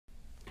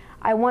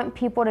I want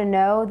people to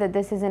know that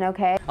this isn't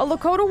okay. A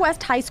Lakota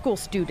West High School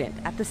student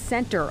at the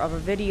center of a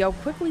video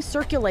quickly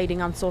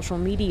circulating on social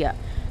media.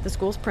 The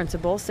school's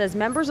principal says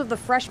members of the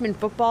freshman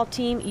football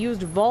team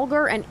used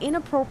vulgar and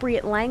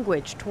inappropriate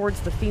language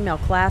towards the female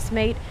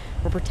classmate.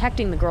 We're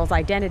protecting the girl's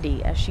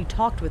identity as she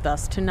talked with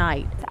us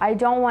tonight. I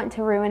don't want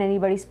to ruin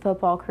anybody's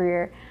football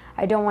career.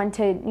 I don't want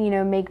to,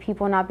 make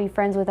people not be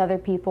friends with other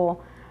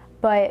people.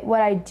 But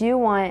what I do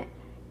want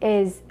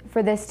is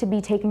for this to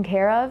be taken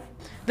care of.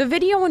 The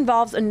video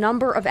involves a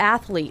number of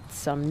athletes.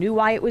 Some knew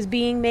why it was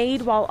being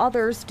made, while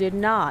others did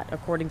not,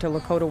 according to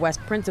Lakota West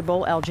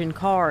principal Elgin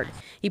Card.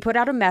 He put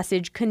out a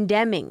message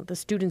condemning the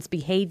student's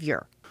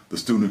behavior. The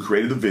student who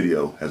created the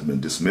video has been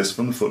dismissed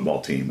from the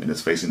football team and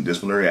is facing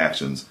disciplinary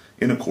actions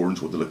in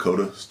accordance with the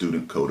Lakota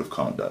Student Code of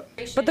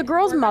Conduct. But the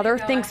girl's mother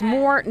thinks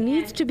more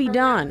needs to be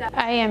done.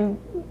 I am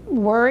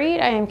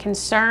worried, I am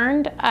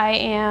concerned,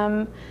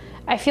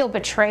 I feel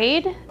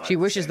betrayed. She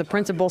wishes the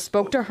principal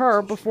spoke to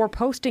her before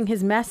posting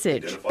his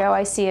message.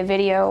 I see a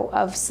video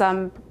of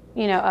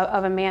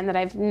of a man that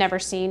I've never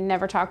seen,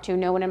 never talked to,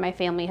 no one in my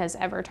family has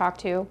ever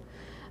talked to,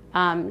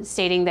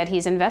 stating that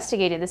he's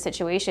investigated the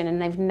situation,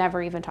 and they've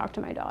never even talked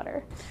to my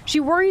daughter. She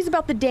worries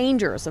about the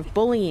dangers of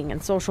bullying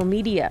and social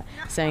media,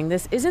 saying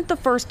this isn't the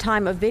first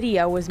time a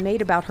video was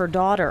made about her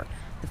daughter.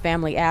 The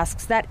family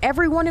asks that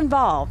everyone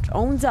involved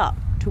owns up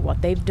to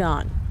what they've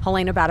done.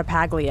 Helena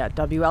Battipaglia,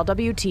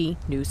 WLWT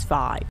News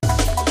 5.